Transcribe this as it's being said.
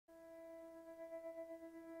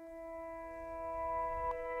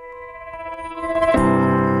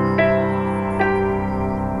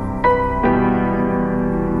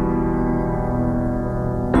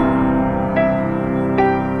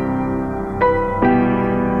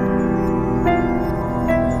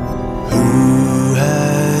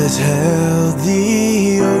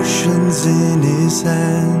his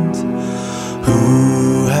hand,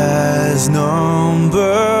 who has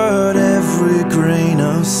numbered every grain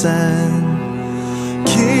of sand.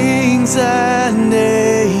 Kings and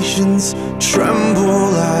nations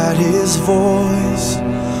tremble at his voice.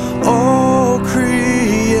 All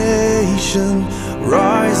creation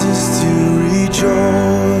rises to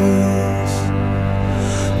rejoice.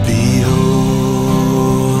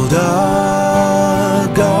 Behold our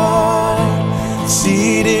God,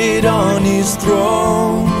 seated on his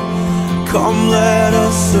throne. Come, let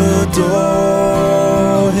us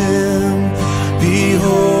adore him.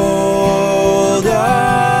 Behold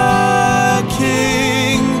our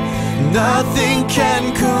King, nothing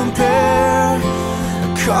can compare.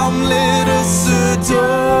 Come, let us adore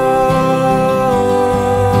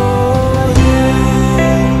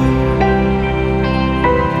him.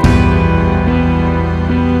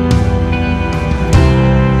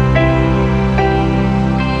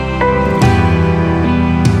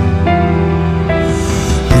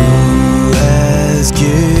 Who has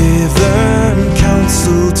given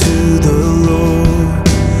counsel to the Lord?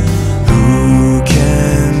 Who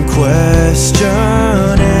can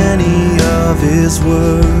question any of his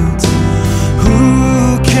words?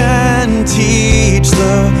 Who can teach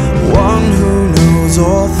the one who knows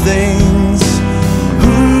all things?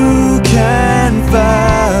 Who can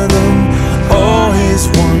fathom all his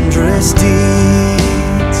wondrous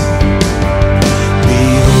deeds?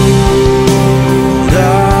 Behold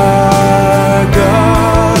our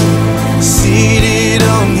God, seated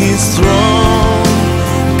on his throne.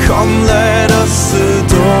 Come, let us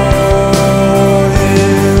adore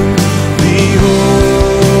him.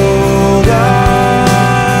 Behold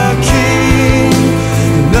our King,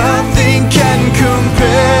 nothing can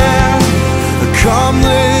compare. Come,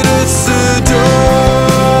 let us adore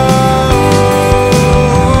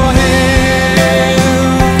him.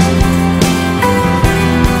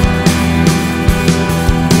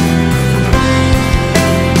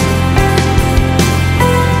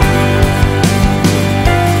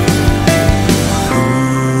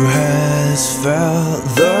 Who has felt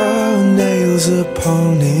the nails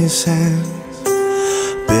upon his hands,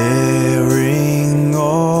 bearing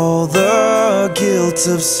all the guilt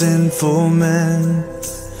of sinful men?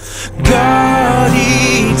 God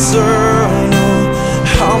eternal,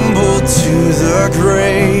 humble to the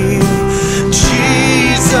grave,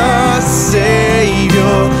 Jesus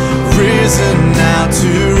Savior, risen now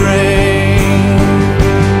to reign.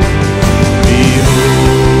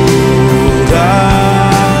 Behold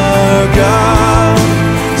our God,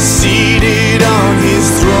 seated on his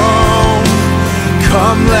throne.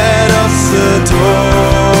 Come, let us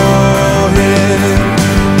adore him.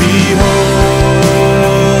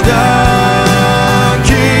 Behold our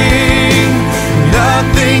King,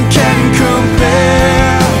 nothing can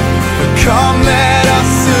compare. Come, let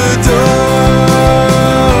us adore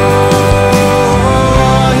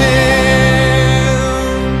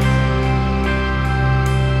him.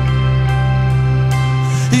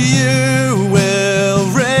 You will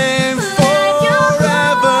reign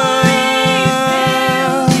forever.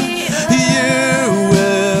 You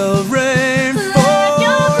will reign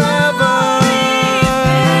forever.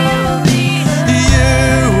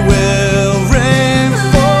 You will reign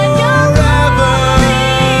forever.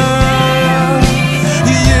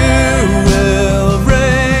 You will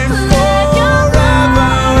reign forever.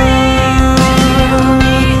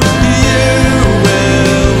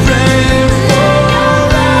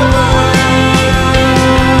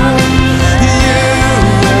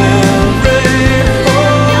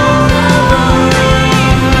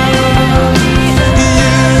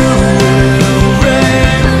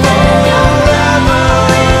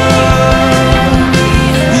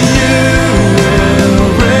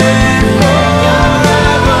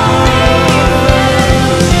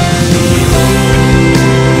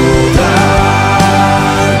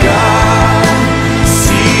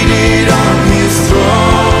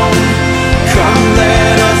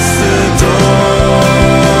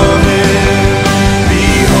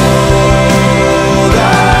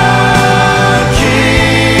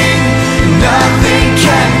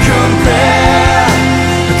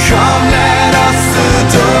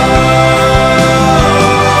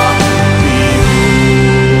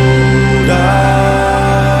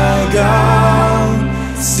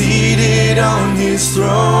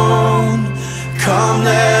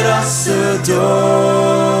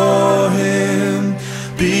 adore him.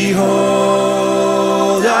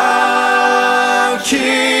 Behold our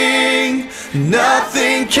King,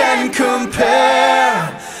 nothing can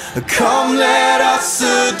compare. Come, let us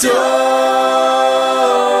adore.